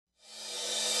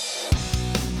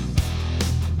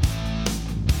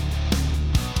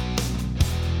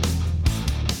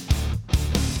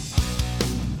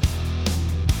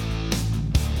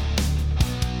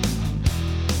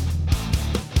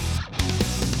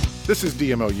This is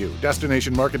DMOU,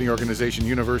 Destination Marketing Organization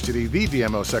University, the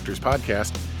DMO Sector's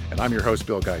podcast, and I'm your host,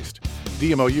 Bill Geist.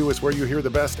 DMOU is where you hear the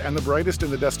best and the brightest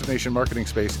in the destination marketing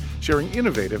space, sharing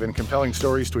innovative and compelling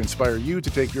stories to inspire you to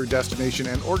take your destination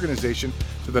and organization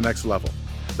to the next level.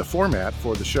 The format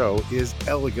for the show is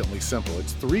elegantly simple.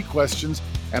 It's 3 questions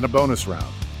and a bonus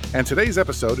round. And today's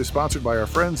episode is sponsored by our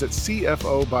friends at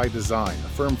CFO by Design, a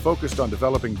firm focused on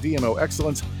developing DMO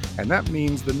excellence, and that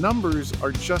means the numbers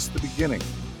are just the beginning.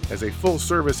 As a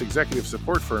full-service executive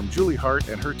support firm, Julie Hart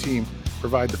and her team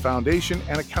provide the foundation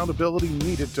and accountability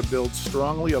needed to build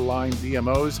strongly aligned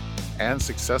DMOs and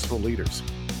successful leaders.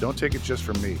 Don't take it just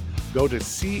from me. Go to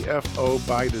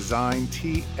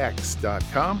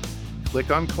cfobydesignTX.com,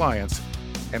 click on clients,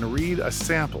 and read a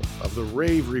sample of the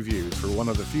rave reviews for one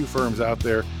of the few firms out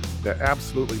there that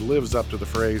absolutely lives up to the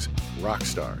phrase rock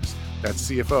stars. That's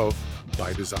CFO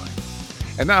by Design.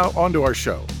 And now on to our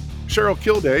show. Cheryl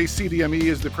Kilday, CDME,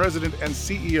 is the president and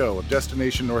CEO of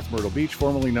Destination North Myrtle Beach,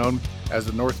 formerly known as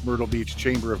the North Myrtle Beach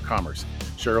Chamber of Commerce.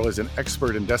 Cheryl is an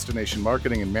expert in destination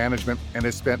marketing and management and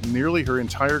has spent nearly her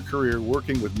entire career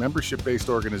working with membership-based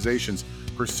organizations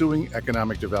pursuing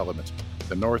economic development.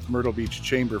 The North Myrtle Beach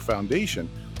Chamber Foundation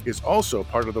is also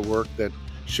part of the work that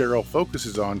Cheryl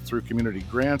focuses on through community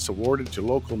grants awarded to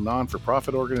local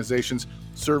non-for-profit organizations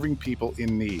serving people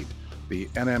in need. The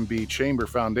NMB Chamber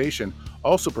Foundation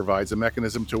also provides a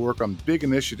mechanism to work on big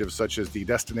initiatives such as the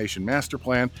Destination Master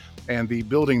Plan and the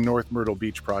Building North Myrtle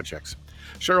Beach projects.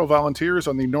 Cheryl volunteers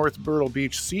on the North Myrtle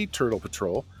Beach Sea Turtle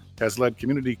Patrol, has led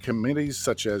community committees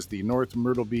such as the North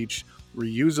Myrtle Beach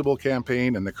Reusable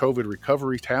Campaign and the COVID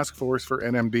Recovery Task Force for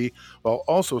NMB, while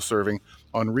also serving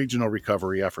on regional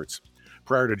recovery efforts.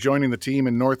 Prior to joining the team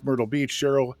in North Myrtle Beach,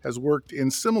 Cheryl has worked in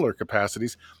similar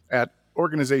capacities at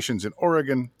organizations in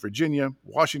Oregon, Virginia,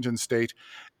 Washington State,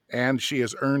 and she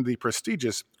has earned the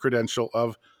prestigious credential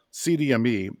of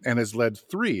CDME and has led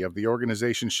 3 of the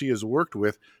organizations she has worked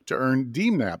with to earn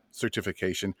DMAP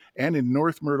certification, and in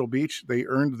North Myrtle Beach, they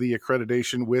earned the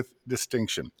accreditation with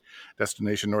distinction.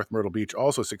 Destination North Myrtle Beach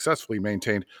also successfully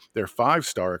maintained their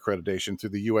 5-star accreditation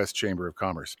through the U.S. Chamber of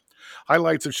Commerce.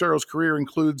 Highlights of Cheryl's career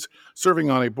includes serving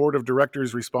on a board of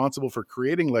directors responsible for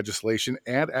creating legislation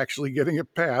and actually getting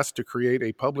it passed to create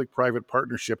a public-private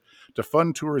partnership to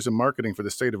fund tourism marketing for the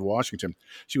state of Washington.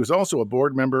 She was also a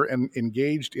board member and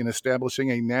engaged in establishing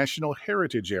a national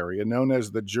heritage area known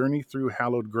as the Journey Through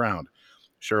Hallowed Ground.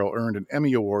 Cheryl earned an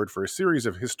Emmy Award for a series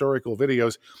of historical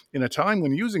videos in a time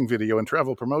when using video in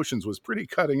travel promotions was pretty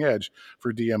cutting edge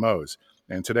for DMOs.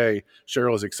 And today,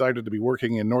 Cheryl is excited to be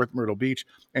working in North Myrtle Beach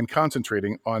and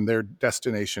concentrating on their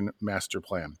Destination Master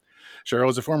Plan. Cheryl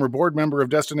is a former board member of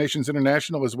Destinations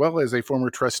International as well as a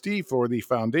former trustee for the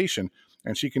foundation,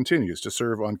 and she continues to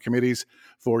serve on committees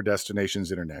for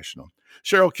Destinations International.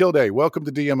 Cheryl Kilday, welcome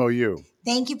to DMOU.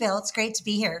 Thank you, Bill. It's great to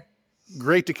be here.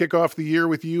 Great to kick off the year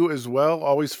with you as well.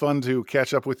 Always fun to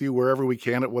catch up with you wherever we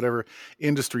can at whatever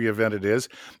industry event it is.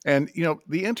 And, you know,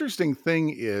 the interesting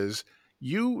thing is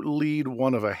you lead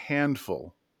one of a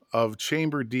handful of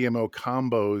Chamber-DMO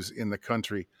combos in the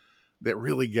country that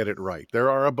really get it right. There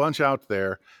are a bunch out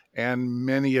there, and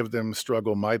many of them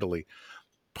struggle mightily.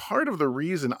 Part of the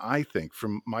reason, I think,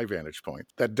 from my vantage point,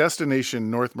 that Destination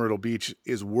North Myrtle Beach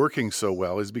is working so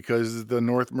well is because the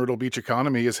North Myrtle Beach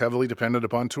economy is heavily dependent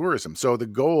upon tourism. So the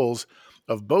goals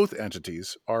of both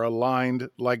entities are aligned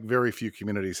like very few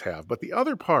communities have. But the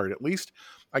other part, at least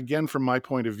again from my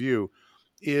point of view,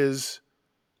 is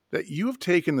that you have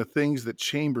taken the things that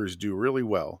chambers do really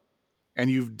well, and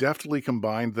you've deftly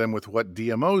combined them with what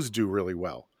DMOs do really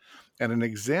well. And an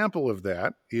example of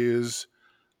that is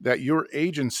that your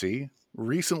agency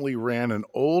recently ran an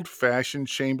old-fashioned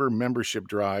chamber membership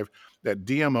drive that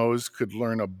DMOs could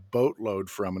learn a boatload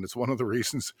from. And it's one of the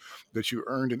reasons that you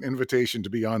earned an invitation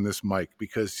to be on this mic,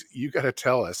 because you got to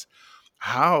tell us,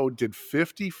 how did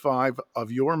 55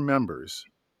 of your members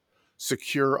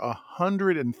secure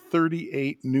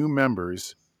 138 new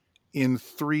members in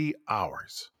 3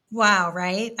 hours? Wow,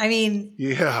 right? I mean,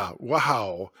 yeah,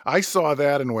 wow. I saw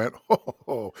that and went,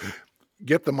 oh,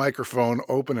 get the microphone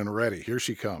open and ready. Here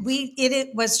she comes.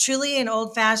 It was truly an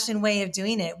old-fashioned way of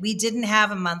doing it. We didn't have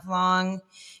a month-long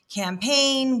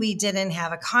campaign. We didn't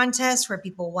have a contest where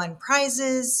people won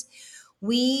prizes.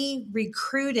 We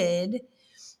recruited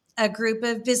a group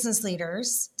of business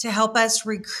leaders to help us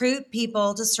recruit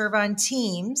people to serve on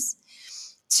teams,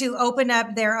 to open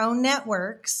up their own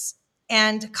networks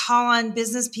and call on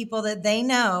business people that they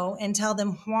know and tell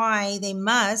them why they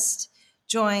must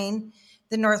join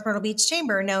the North Myrtle Beach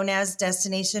Chamber, known as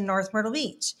Destination North Myrtle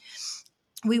Beach.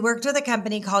 We worked with a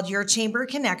company called Your Chamber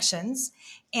Connections,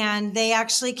 And they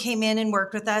actually came in and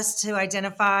worked with us to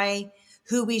identify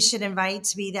who we should invite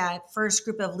to be that first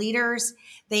group of leaders.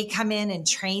 They come in and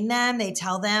train them. They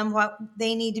tell them what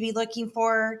they need to be looking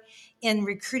for in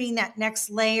recruiting that next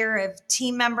layer of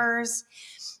team members.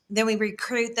 Then we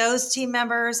recruit those team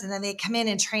members, and then they come in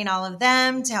and train all of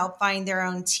them to help find their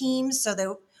own teams. So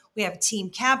that we have team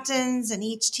captains, and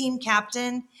each team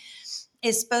captain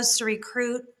is supposed to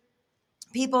recruit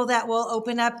people that will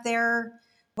open up their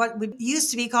what would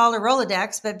used to be called a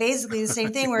Rolodex, but basically the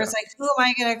same thing where it's like, who am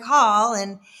I going to call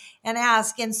and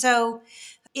ask? And so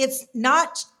it's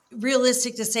not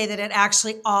realistic to say that it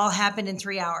actually all happened in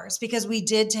 3 hours, because we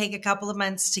did take a couple of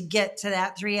months to get to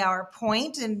that 3 hour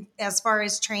point. And as far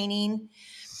as training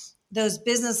those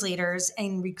business leaders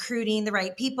and recruiting the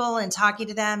right people and talking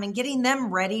to them and getting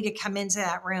them ready to come into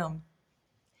that room.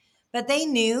 But they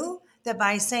knew that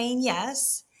by saying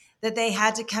yes, that they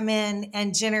had to come in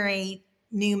and generate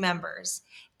new members,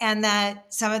 and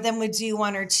that some of them would do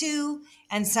one or two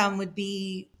and some would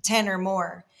be 10 or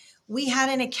more. We had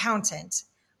an accountant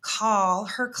call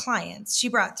her clients. She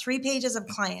brought 3 pages of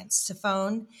clients to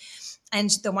phone, and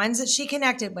the ones that she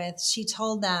connected with, she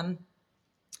told them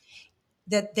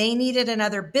that they needed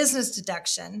another business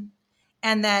deduction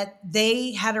and that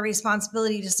they had a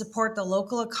responsibility to support the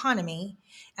local economy,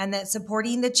 and that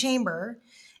supporting the chamber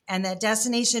and that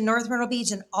Destination North Myrtle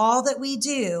Beach and all that we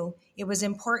do, it was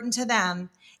important to them,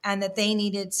 and that they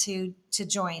needed to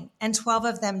join. And 12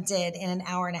 of them did in an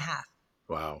hour and a half.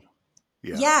 Wow.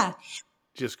 Yeah.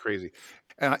 Just crazy.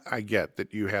 And I get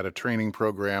that you had a training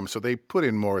program, so they put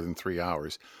in more than 3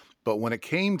 hours. But when it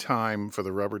came time for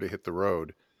the rubber to hit the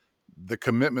road, the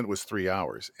commitment was 3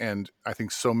 hours. And I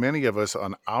think so many of us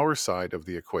on our side of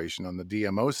the equation, on the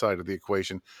DMO side of the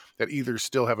equation, that either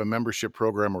still have a membership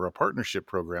program or a partnership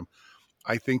program,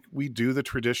 I think we do the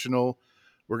traditional,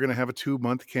 we're going to have a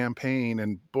 2-month campaign.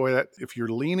 And boy, that if you're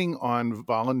leaning on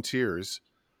volunteers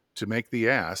to make the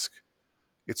ask,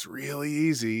 it's really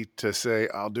easy to say,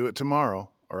 I'll do it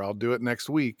tomorrow or I'll do it next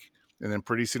week. And then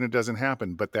pretty soon it doesn't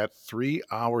happen. But that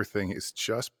 3-hour thing is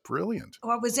just brilliant.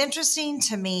 What was interesting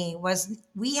to me was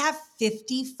we have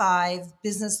 55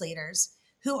 business leaders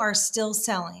who are still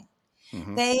selling.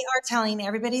 Mm-hmm. They are telling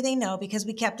everybody they know, because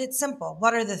we kept it simple.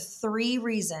 What are the 3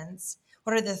 reasons?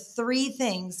 What are the 3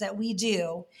 things that we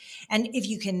do? And if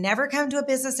you can never come to a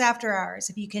business after hours,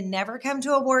 if you can never come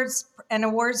to an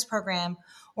awards program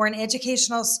or an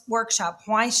educational workshop,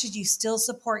 why should you still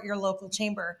support your local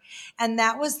chamber? And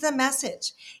that was the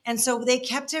message. And so they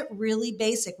kept it really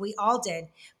basic. We all did.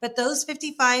 But those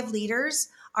 55 leaders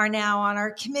are now on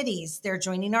our committees. They're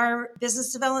joining our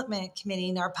business development committee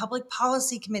and our public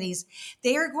policy committees.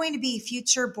 They are going to be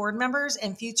future board members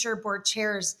and future board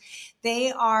chairs.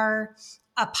 They are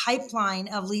a pipeline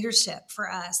of leadership for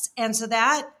us. And so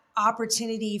that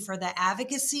opportunity for the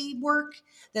advocacy work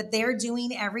that they're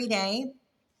doing every day,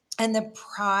 and the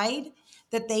pride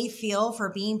that they feel for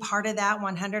being part of that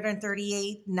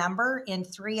 138 number in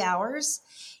 3 hours,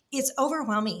 it's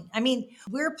overwhelming. I mean,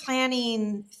 we're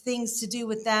planning things to do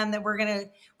with them that we're going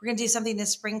to do something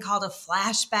this spring called a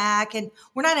flashback. And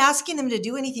we're not asking them to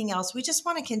do anything else. We just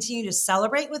want to continue to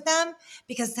celebrate with them,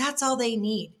 because that's all they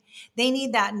need. They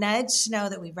need that nudge to know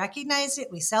that we recognize it,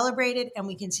 we celebrate it, and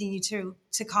we continue to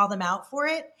call them out for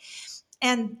it.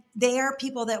 And they are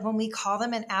people that when we call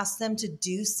them and ask them to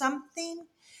do something,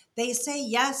 they say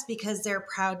yes, because they're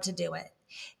proud to do it.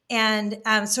 And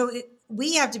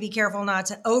we have to be careful not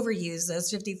to overuse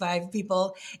those 55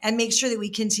 people and make sure that we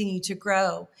continue to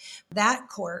grow that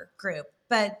core group.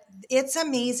 But it's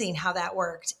amazing how that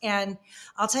worked. And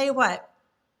I'll tell you what,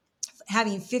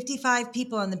 having 55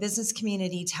 people in the business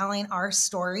community telling our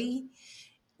story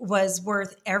was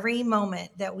worth every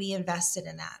moment that we invested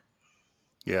in that.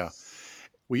 Yeah.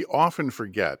 We often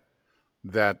forget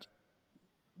that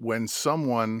when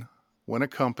a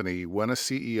company, when a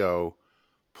CEO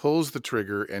pulls the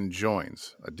trigger and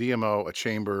joins a DMO, a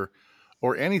chamber,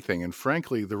 or anything, and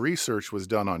frankly, the research was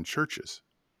done on churches,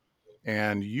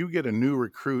 and you get a new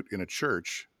recruit in a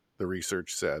church, the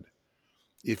research said,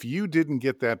 if you didn't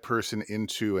get that person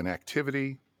into an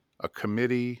activity, a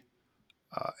committee,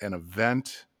 an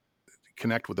event,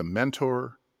 connect with a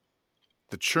mentor,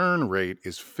 the churn rate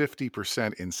is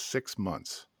 50% in 6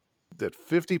 months. That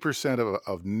 50%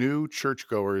 of new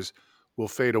churchgoers will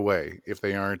fade away if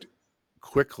they aren't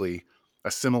quickly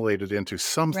assimilated into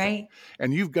something. Right.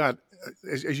 And you've got,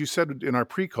 as you said in our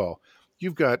pre-call,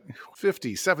 you've got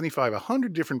 50, 75,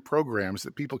 100 different programs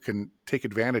that people can take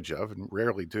advantage of and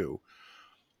rarely do.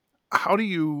 How do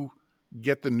you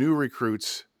get the new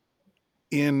recruits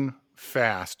in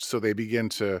fast so they begin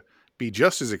to be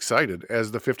just as excited as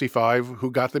the 55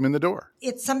 who got them in the door.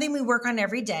 It's something we work on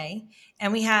every day,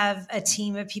 and we have a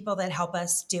team of people that help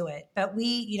us do it. But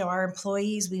we, our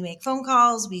employees, we make phone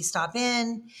calls, we stop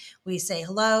in, we say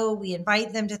hello, we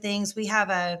invite them to things. We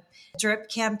have a drip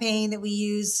campaign that we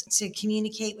use to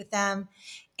communicate with them.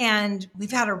 And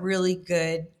we've had a really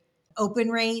good open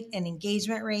rate and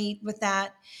engagement rate with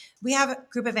that. We have a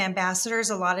group of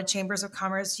ambassadors. A lot of chambers of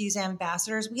commerce use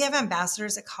ambassadors. We have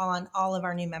ambassadors that call on all of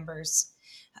our new members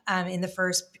in the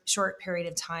first short period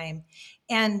of time.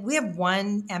 And we have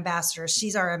one ambassador.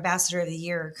 She's our ambassador of the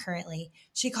year currently.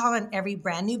 She called on every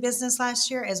brand new business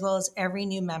last year, as well as every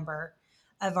new member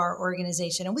of our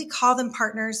organization. And we call them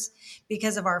partners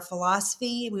because of our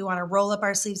philosophy. We want to roll up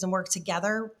our sleeves and work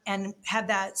together and have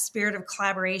that spirit of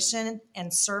collaboration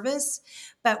and service.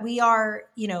 But we are,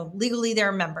 legally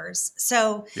their members.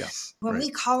 So when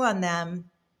we call on them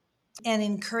and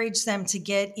encourage them to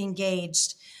get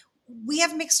engaged, we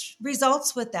have mixed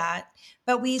results with that,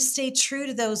 but we stay true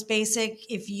to those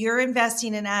basic, if you're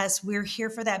investing in us, we're here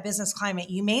for that business climate.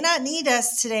 You may not need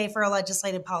us today for a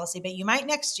legislative policy, but you might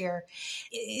next year.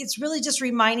 It's really just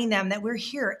reminding them that we're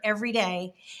here every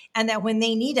day and that when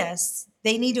they need us,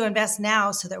 they need to invest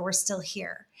now so that we're still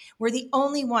here. We're the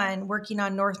only one working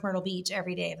on North Myrtle Beach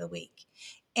every day of the week.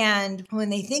 And when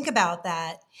they think about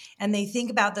that and they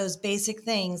think about those basic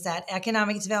things, that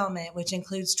economic development, which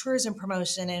includes tourism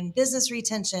promotion and business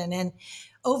retention and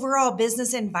overall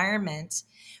business environment,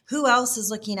 who else is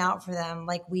looking out for them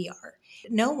like we are?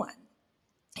 No one.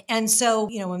 And so,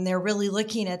 when they're really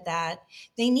looking at that,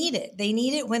 they need it. They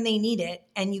need it when they need it.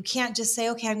 And you can't just say,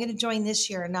 okay, I'm going to join this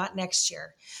year and not next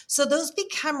year. So those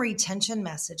become retention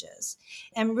messages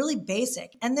and really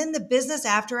basic. And then the business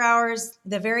after hours,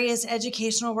 the various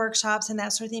educational workshops and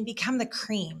that sort of thing become the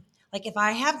cream. Like if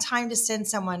I have time to send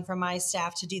someone from my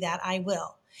staff to do that, I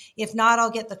will. If not, I'll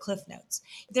get the Cliff Notes.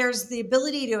 There's the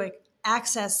ability to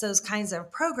access those kinds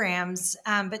of programs,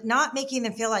 but not making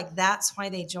them feel like that's why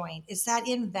they joined. It's that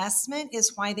investment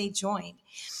is why they joined.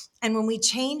 And when we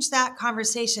change that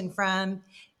conversation from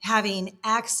having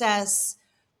access,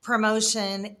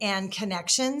 promotion, and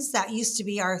connections, that used to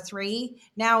be our three.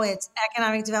 Now it's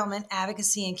economic development,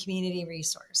 advocacy, and community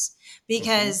resource,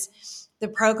 because the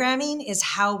programming is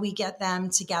how we get them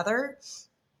together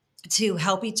to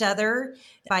help each other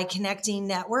by connecting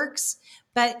networks.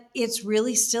 But it's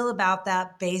really still about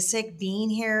that basic being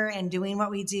here and doing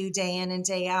what we do day in and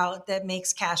day out that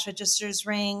makes cash registers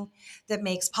ring, that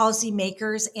makes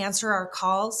policymakers answer our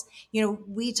calls.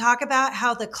 We talk about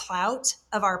how the clout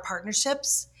of our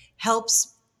partnerships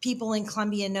helps people in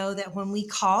Columbia know that when we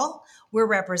call, we're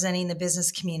representing the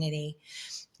business community.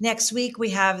 Next week,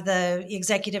 we have the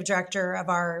executive director of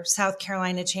our South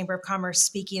Carolina Chamber of Commerce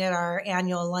speaking at our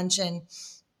annual luncheon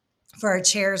for our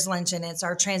chairs luncheon. It's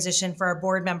our transition for our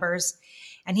board members.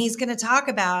 And he's going to talk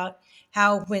about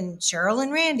how when Cheryl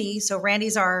and Randy, so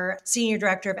Randy's our senior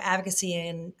director of advocacy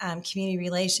and community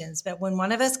relations, but when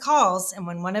one of us calls and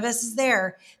when one of us is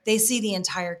there, they see the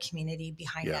entire community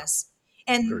behind us.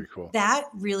 And very cool. That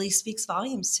really speaks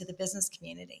volumes to the business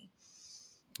community.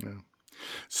 Yeah.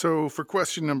 So for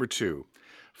question number 2,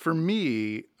 for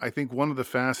me, I think one of the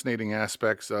fascinating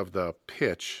aspects of the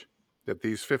pitch that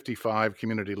these 55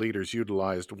 community leaders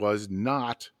utilized was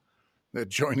not that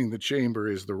joining the chamber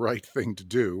is the right thing to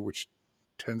do, which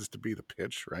tends to be the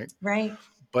pitch, right? Right.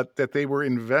 But that they were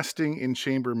investing in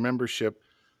chamber membership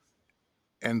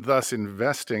and thus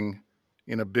investing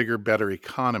in a bigger, better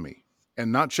economy,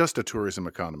 and not just a tourism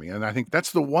economy. And I think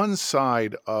that's the one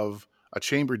side of a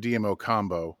Chamber-DMO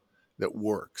combo that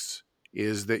works,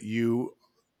 is that you,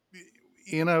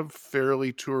 in a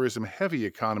fairly tourism-heavy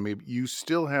economy, you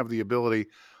still have the ability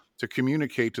to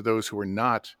communicate to those who are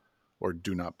not or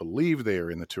do not believe they are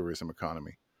in the tourism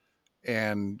economy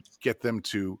and get them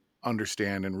to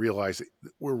understand and realize that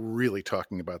we're really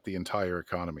talking about the entire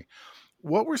economy.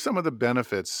 What were some of the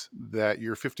benefits that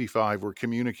your 55 were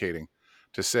communicating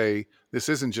to say, this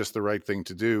isn't just the right thing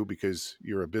to do because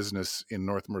you're a business in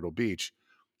North Myrtle Beach?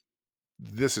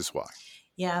 This is why.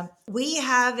 Yeah, we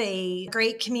have a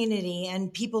great community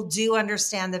and people do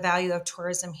understand the value of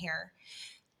tourism here.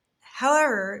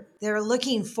 However, they're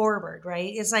looking forward,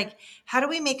 right? It's like, how do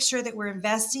we make sure that we're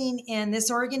investing in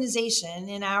this organization,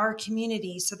 in our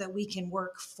community, so that we can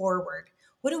work forward?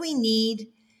 What do we need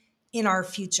in our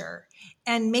future?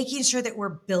 And making sure that we're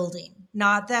building,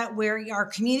 not that our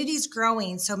community's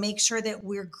growing. So make sure that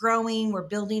we're growing, we're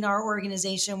building our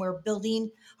organization, we're building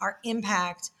our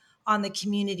impact on the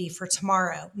community for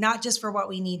tomorrow, not just for what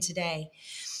we need today.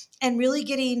 And really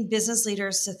getting business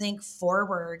leaders to think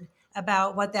forward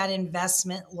about what that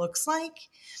investment looks like.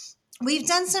 We've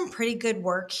done some pretty good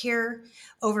work here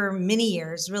over many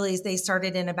years. Really, they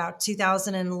started in about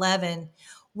 2011,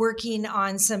 working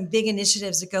on some big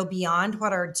initiatives that go beyond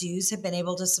what our dues have been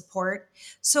able to support.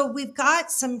 So we've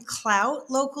got some clout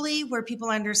locally where people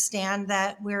understand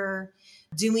that we're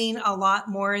doing a lot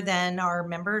more than our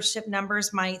membership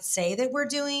numbers might say that we're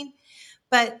doing.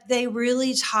 But they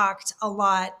really talked a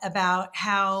lot about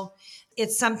how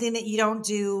it's something that you don't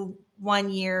do one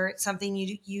year. It's something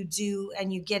you do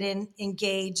and you get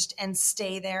engaged and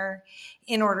stay there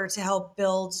in order to help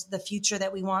build the future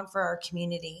that we want for our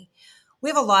community. We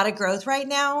have a lot of growth right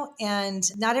now, and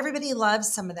not everybody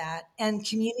loves some of that. And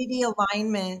community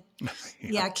alignment,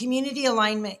 community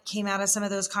alignment came out of some of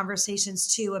those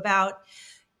conversations too, about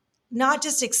not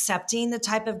just accepting the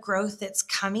type of growth that's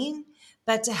coming,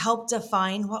 but to help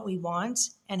define what we want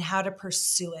and how to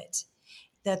pursue it.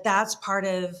 That's part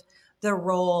of the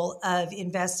role of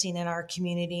investing in our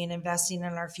community and investing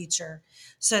in our future,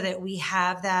 so that we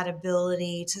have that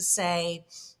ability to say,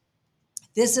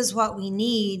 this is what we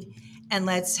need, and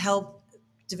let's help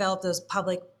develop those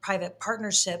public-private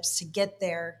partnerships to get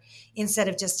there instead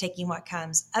of just taking what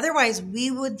comes. Otherwise, we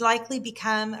would likely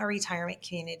become a retirement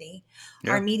community.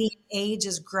 Yeah. Our median age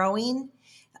is growing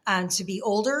to be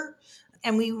older,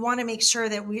 and we want to make sure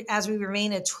that as we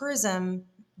remain a tourism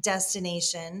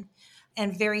destination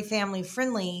and very family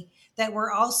friendly, that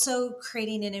we're also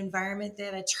creating an environment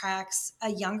that attracts a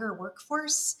younger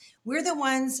workforce. We're the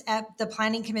ones at the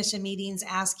planning commission meetings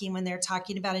asking, when they're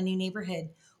talking about a new neighborhood,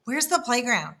 where's the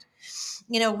playground?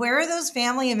 Where are those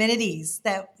family amenities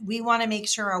that we want to make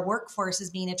sure our workforce is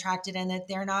being attracted, and that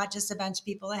they're not just a bunch of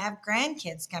people that have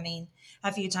grandkids coming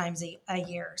a few times a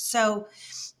year. So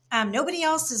nobody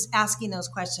else is asking those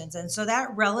questions. And so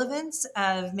that relevance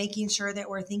of making sure that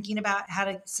we're thinking about how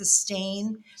to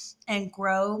sustain and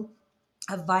grow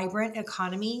a vibrant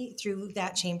economy through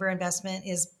that chamber investment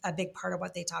is a big part of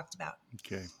what they talked about.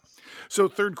 Okay. So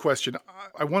third question,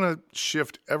 I want to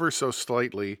shift ever so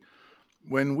slightly.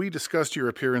 When we discussed your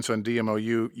appearance on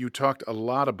DMOU, you talked a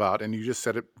lot about, and you just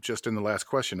said it just in the last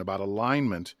question, about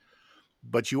alignment,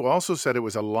 but you also said it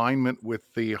was alignment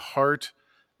with the heart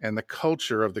and the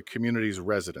culture of the community's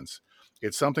residents.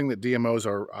 It's something that DMOs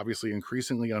are obviously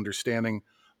increasingly understanding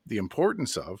the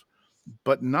importance of,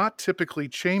 but not typically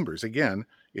chambers. Again,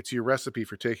 it's your recipe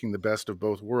for taking the best of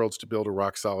both worlds to build a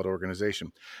rock-solid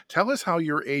organization. Tell us how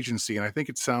your agency, and I think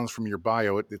it sounds from your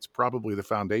bio, it's probably the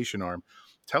foundation arm.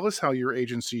 Tell us how your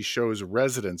agency shows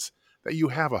residents that you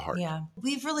have a heart. Yeah,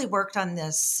 we've really worked on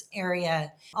this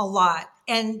area a lot.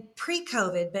 And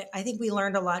pre-COVID, but I think we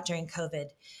learned a lot during COVID.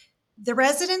 The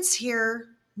residents here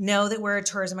know that we're a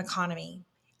tourism economy.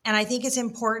 And I think it's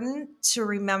important to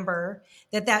remember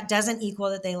that that doesn't equal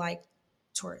that they like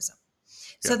tourism.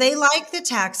 So they like the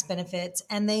tax benefits,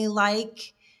 and they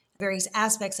like various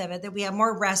aspects of it, that we have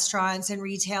more restaurants and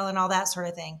retail and all that sort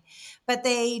of thing. But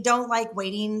they don't like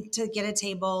waiting to get a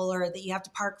table, or that you have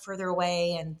to park further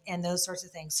away and those sorts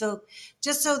of things. So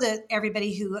just so that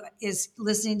everybody who is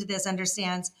listening to this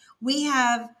understands, we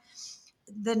have,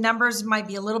 the numbers might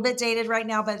be a little bit dated right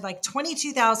now, but like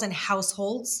 22,000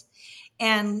 households,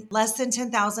 and less than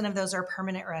 10,000 of those are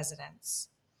permanent residents.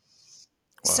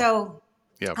 Wow. So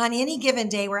on any given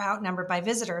day, we're outnumbered by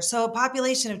visitors. So a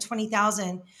population of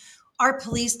 20,000, our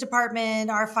police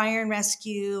department, our fire and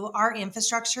rescue, our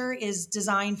infrastructure is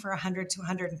designed for 100 to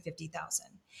 150,000.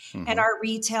 Mm-hmm. And our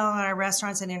retail and our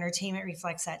restaurants and entertainment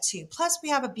reflects that too. Plus, we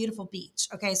have a beautiful beach.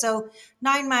 Okay, so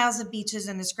 9 miles of beaches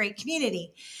in this great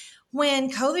community.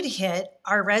 When COVID hit,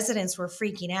 our residents were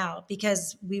freaking out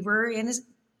because we were in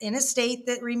a state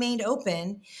that remained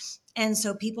open. And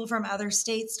so people from other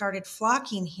states started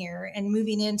flocking here and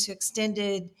moving into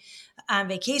extended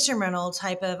vacation rental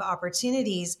type of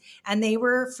opportunities. And they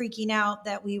were freaking out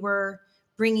that we were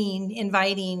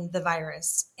inviting the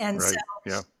virus. And so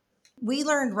we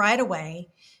learned right away,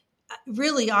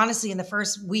 really honestly in the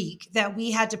first week, that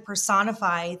we had to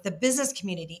personify the business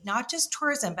community, not just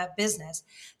tourism, but business,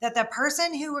 that the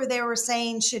person who they were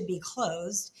saying should be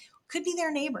closed could be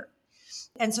their neighbor.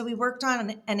 And so we worked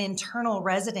on an internal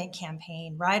resident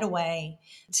campaign right away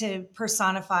to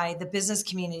personify the business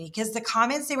community, because the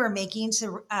comments they were making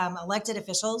to elected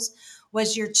officials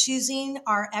was, you're choosing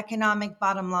our economic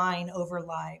bottom line over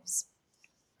lives.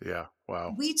 Yeah,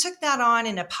 wow. We took that on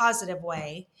in a positive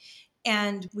way,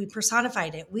 and we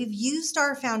personified it. We've used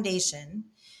our foundation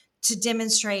to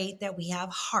demonstrate that we have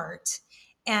heart.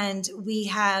 And we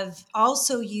have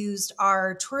also used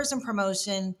our tourism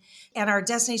promotion and our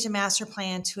destination master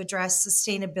plan to address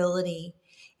sustainability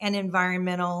and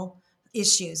environmental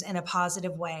issues in a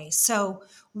positive way. So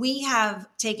we have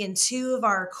taken two of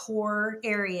our core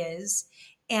areas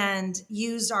and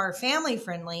used our family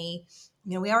friendly.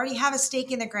 We already have a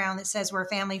stake in the ground that says we're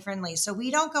family friendly. So we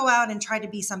don't go out and try to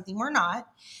be something we're not.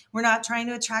 We're not trying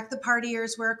to attract the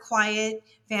partiers. We're a quiet,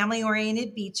 family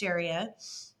oriented beach area.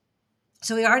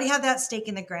 So we already have that stake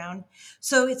in the ground.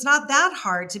 So it's not that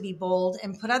hard to be bold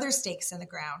and put other stakes in the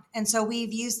ground. And so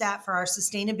we've used that for our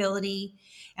sustainability,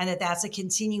 and that's a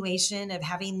continuation of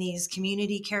having these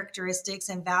community characteristics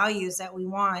and values that we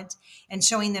want, and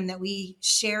showing them that we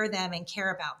share them and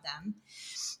care about them.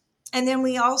 And then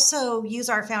we also use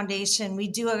our foundation. We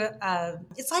do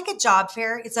it's like a job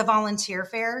fair. It's a volunteer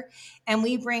fair. And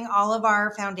we bring all of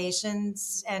our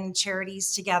foundations and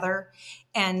charities together.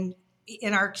 And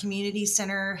in our community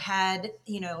center had,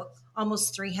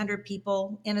 almost 300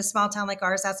 people. In a small town like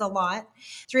ours, that's a lot.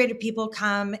 300 people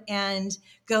come and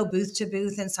go booth to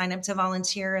booth and sign up to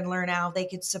volunteer and learn how they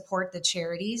could support the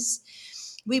charities.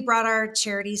 We brought our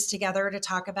charities together to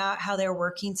talk about how they're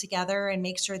working together and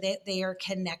make sure that they are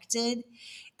connected.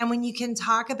 And when you can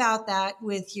talk about that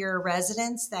with your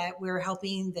residents, that we're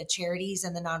helping the charities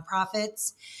and the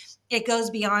nonprofits, it goes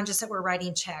beyond just that we're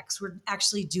writing checks. We're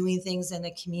actually doing things in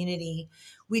the community.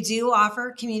 We do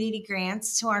offer community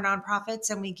grants to our nonprofits,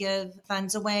 and we give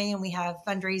funds away, and we have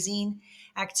fundraising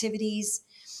activities.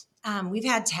 We've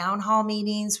had town hall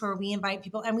meetings where we invite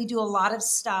people, and we do a lot of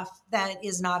stuff that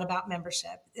is not about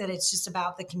membership, that it's just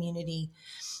about the community.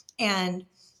 And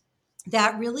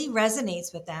that really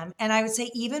resonates with them. And I would say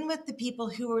even with the people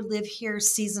who live here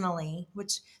seasonally,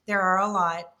 which there are a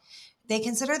lot, they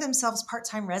consider themselves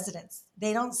part-time residents.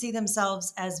 They don't see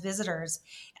themselves as visitors.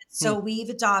 So we've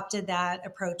adopted that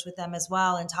approach with them as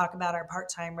well, and talk about our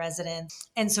part-time residents.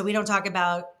 And so we don't talk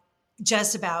about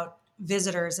just about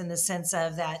visitors in the sense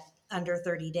of that under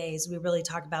 30 days. We really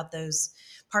talk about those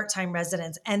part-time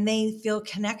residents, and they feel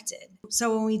connected.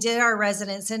 So when we did our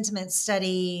resident sentiment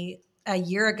study a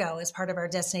year ago as part of our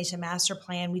destination master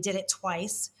plan, we did it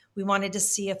twice. We wanted to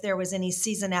see if there was any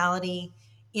seasonality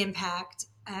impact,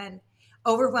 and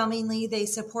overwhelmingly they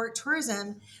support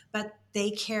tourism, but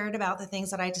they cared about the things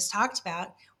that I just talked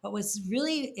about. What was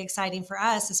really exciting for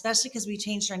us, especially because we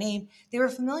changed our name, they were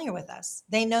familiar with us.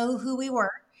 They know who we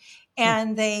were,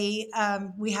 and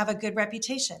we have a good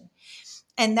reputation.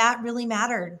 And that really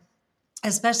mattered,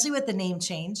 especially with the name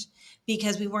change,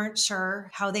 because we weren't sure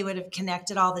how they would have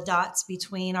connected all the dots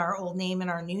between our old name and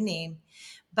our new name.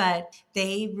 But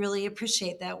they really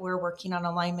appreciate that we're working on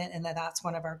alignment, and that's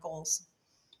one of our goals.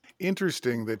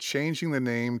 Interesting that changing the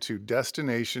name to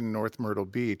Destination North Myrtle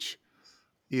Beach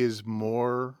is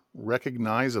more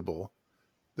recognizable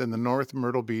than the North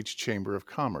Myrtle Beach Chamber of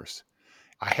Commerce.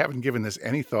 I haven't given this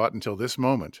any thought until this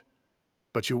moment,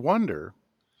 but you wonder,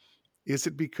 is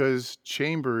it because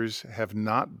chambers have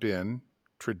not been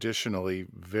traditionally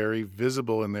very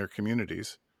visible in their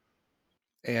communities?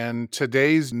 And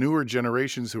today's newer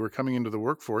generations who are coming into the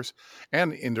workforce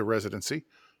and into residency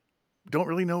don't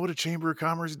really know what a chamber of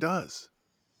commerce does.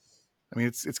 I mean,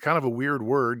 it's kind of a weird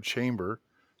word, chamber.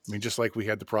 I mean, just like we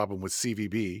had the problem with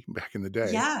CVB back in the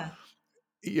day. Yeah.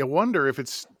 You wonder if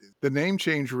it's the name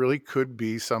change really could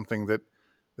be something that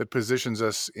positions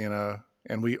us in a,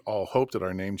 and we all hope that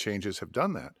our name changes have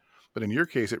done that. But in your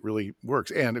case, it really works.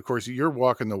 And of course, you're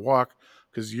walking the walk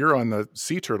because you're on the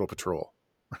sea turtle patrol,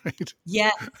 right?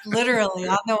 Yes, literally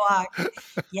on the walk.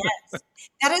 Yes.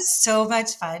 That is so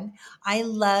much fun. I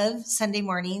love Sunday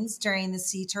mornings during the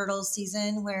sea turtle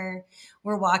season, where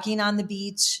we're walking on the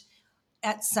beach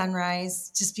at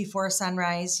sunrise, just before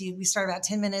sunrise. We start about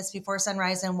 10 minutes before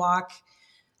sunrise and walk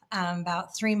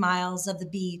about 3 miles of the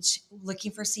beach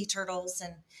looking for sea turtles,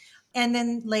 and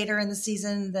then later in the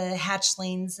season, the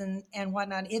hatchlings and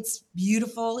whatnot. It's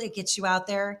beautiful. It gets you out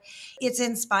there. It's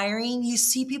inspiring. You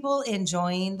see people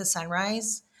enjoying the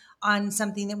sunrise on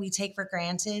something that we take for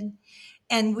granted.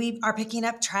 And we are picking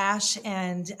up trash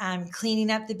and cleaning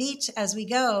up the beach as we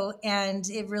go. And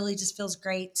it really just feels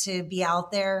great to be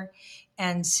out there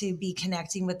and to be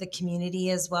connecting with the community,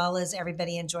 as well as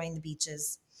everybody enjoying the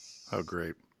beaches. Oh,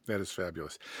 great. That is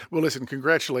fabulous. Well, listen,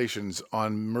 congratulations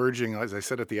on merging, as I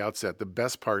said at the outset, the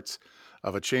best parts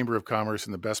of a Chamber of Commerce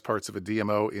and the best parts of a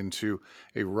DMO into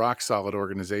a rock-solid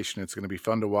organization. It's going to be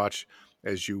fun to watch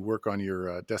as you work on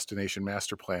your destination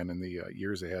master plan in the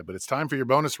years ahead. But it's time for your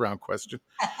bonus round question.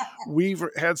 We've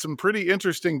had some pretty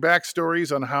interesting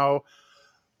backstories on how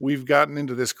we've gotten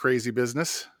into this crazy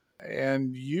business,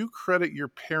 and you credit your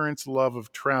parents' love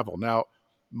of travel. Now,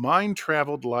 mine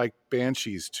traveled like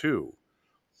banshees too.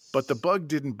 But the bug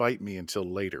didn't bite me until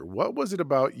later. What was it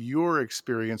about your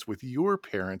experience with your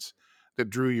parents that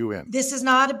drew you in? This is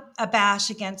not a bash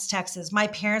against Texas. My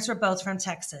parents were both from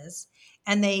Texas,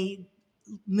 and they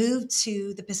moved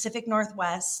to the Pacific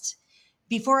Northwest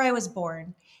before I was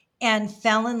born and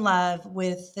fell in love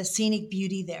with the scenic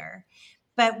beauty there.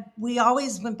 But we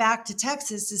always went back to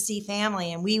Texas to see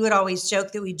family. And we would always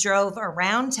joke that we drove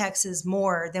around Texas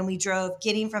more than we drove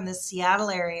getting from the Seattle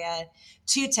area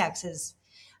to Texas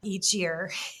each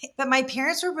year. But my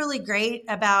parents were really great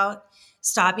about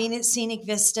stopping at scenic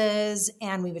vistas,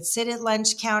 and we would sit at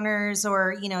lunch counters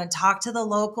or, and talk to the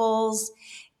locals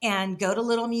and go to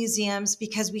little museums,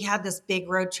 because we had this big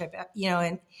road trip,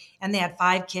 and they had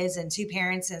 5 kids and 2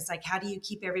 parents. And it's like, how do you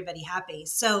keep everybody happy?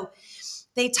 So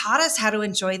they taught us how to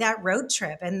enjoy that road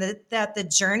trip, and that the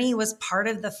journey was part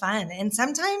of the fun. And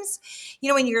sometimes,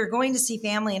 when you're going to see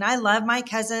family, and I love my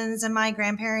cousins and my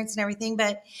grandparents and everything,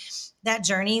 but that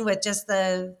journey with just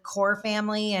the core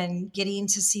family and getting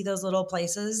to see those little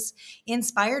places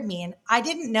inspired me. And I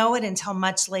didn't know it until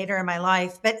much later in my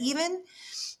life. But even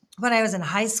when I was in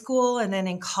high school and then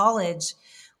in college,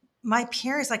 my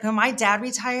parents, like when my dad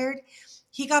retired,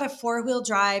 he got a 4-wheel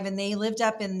drive, and they lived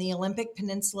up in the Olympic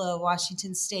Peninsula of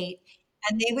Washington State.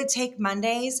 And they would take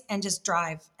Mondays and just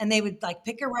drive, and they would like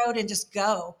pick a road and just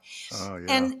go. Oh,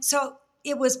 yeah. And so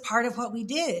it was part of what we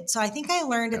did. So I think I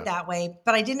learned it that way,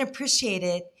 but I didn't appreciate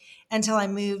it until I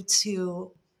moved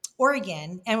to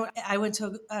Oregon. And I went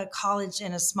to a college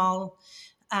in a small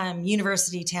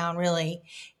university town, really.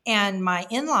 And my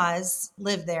in-laws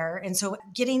lived there. And so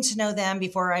getting to know them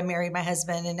before I married my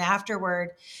husband and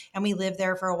afterward, and we lived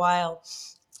there for a while,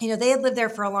 they had lived there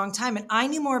for a long time. And I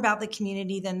knew more about the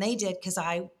community than they did, because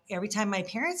every time my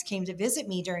parents came to visit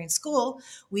me during school,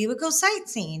 we would go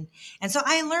sightseeing. And so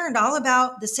I learned all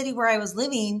about the city where I was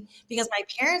living because my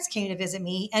parents came to visit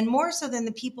me, and more so than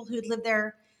the people who'd lived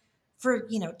there for,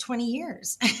 20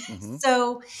 years. Mm-hmm.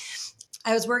 So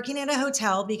I was working at a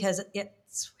hotel because it's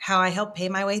how I helped pay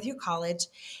my way through college.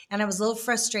 And I was a little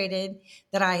frustrated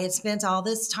that I had spent all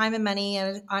this time and money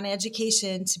on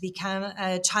education to become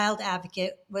a child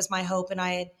advocate was my hope. And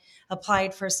I had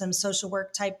applied for some social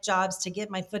work type jobs to get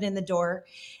my foot in the door.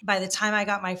 By the time I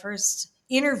got my first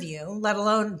interview, let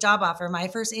alone job offer, my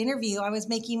first interview, I was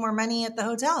making more money at the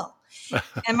hotel.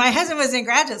 And my husband was in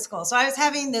graduate school. So I was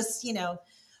having this,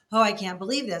 I can't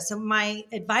believe this. So my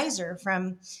advisor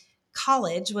from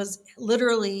college was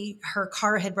literally, her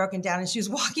car had broken down, and she was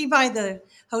walking by the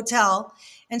hotel,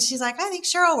 and she's like, I think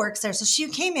Cheryl works there. So she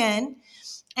came in,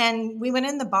 and we went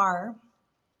in the bar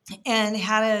and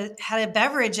had a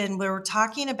beverage, and we were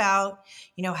talking about,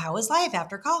 how was life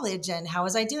after college and how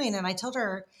was I doing? And I told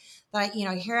her that,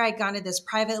 here I'd gone to this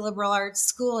private liberal arts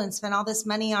school and spent all this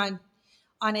money on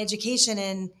education,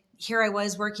 and here I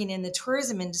was working in the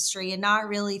tourism industry and not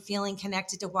really feeling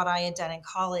connected to what I had done in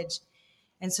college.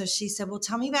 And so she said, well,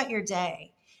 tell me about your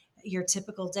day, your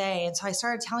typical day. And so I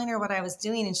started telling her what I was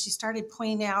doing, and she started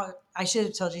pointing out, I should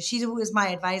have told you, she was my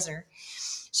advisor.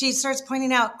 She starts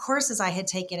pointing out courses I had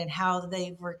taken and how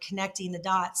they were connecting the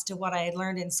dots to what I had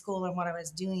learned in school and what I was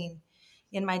doing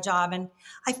in my job. And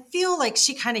I feel like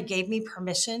she kind of gave me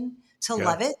permission to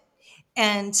love it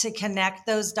and to connect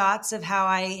those dots of how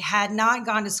I had not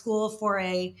gone to school for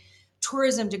a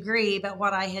tourism degree, but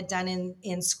what I had done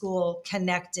in school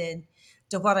connected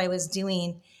to what I was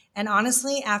doing. And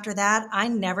honestly, after that, I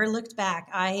never looked back.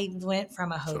 I went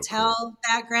from a hotel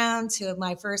background to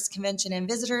my first convention and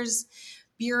visitors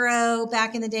bureau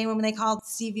back in the day when they called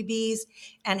CVBs,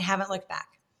 and haven't looked back.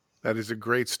 That is a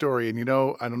great story. And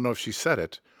I don't know if she said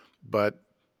it, but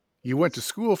you went to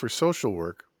school for social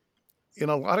work. In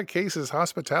a lot of cases,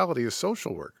 hospitality is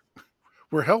social work.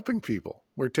 We're helping people.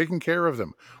 We're taking care of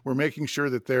them. We're making sure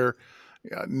that their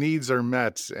needs are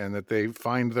met and that they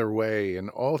find their way and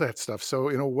all that stuff. So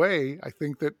in a way, I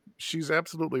think that she's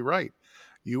absolutely right.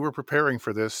 You were preparing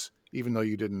for this, even though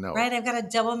you didn't know. Right. I've got a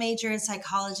double major in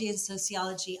psychology and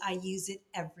sociology. I use it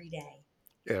every day.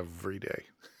 Every day.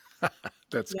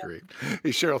 That's great.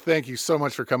 Hey, Cheryl, thank you so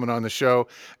much for coming on the show.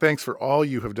 Thanks for all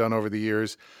you have done over the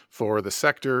years for the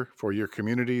sector, for your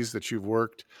communities that you've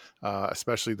worked,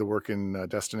 especially the work in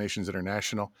Destinations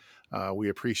International. We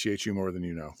appreciate you more than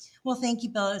you know. Well, thank you,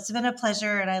 Bill. It's been a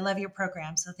pleasure, and I love your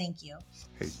program, so thank you.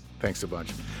 Hey, thanks a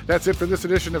bunch. That's it for this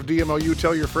edition of DMOU.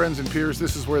 Tell your friends and peers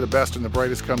this is where the best and the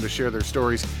brightest come to share their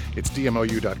stories. It's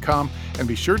DMOU.com, and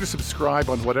be sure to subscribe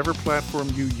on whatever platform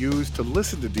you use to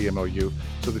listen to DMOU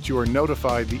so that you are notified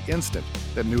the instant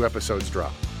that new episodes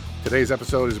drop. Today's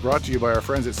episode is brought to you by our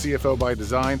friends at CFO by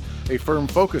Design, a firm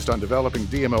focused on developing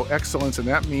DMO excellence, and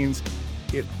that means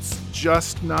it's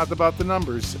just not about the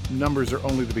numbers. Numbers are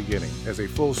only the beginning. As a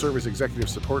full-service executive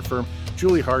support firm,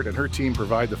 Julie Hart and her team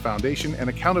provide the foundation and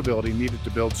accountability needed to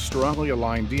build strongly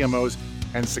aligned DMOs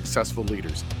and successful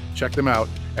leaders. Check them out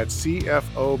at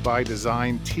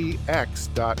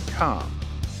cfobydesigntx.com.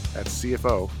 That's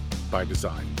CFO by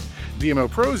design.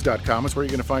 DMOpros.com is where you're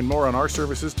going to find more on our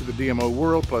services to the DMO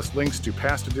world, plus links to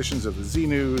past editions of the Z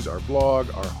News, our blog,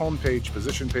 our homepage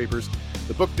position papers,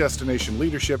 the book Destination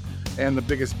Leadership, and the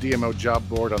biggest DMO job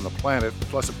board on the planet,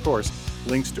 plus, of course,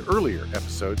 links to earlier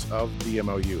episodes of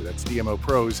DMOU. That's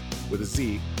DMOpros with a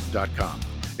Z.com.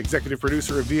 Executive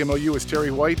producer of DMOU is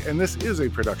Terry White, and this is a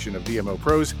production of DMO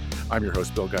Pros. I'm your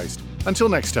host, Bill Geist. Until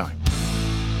next time.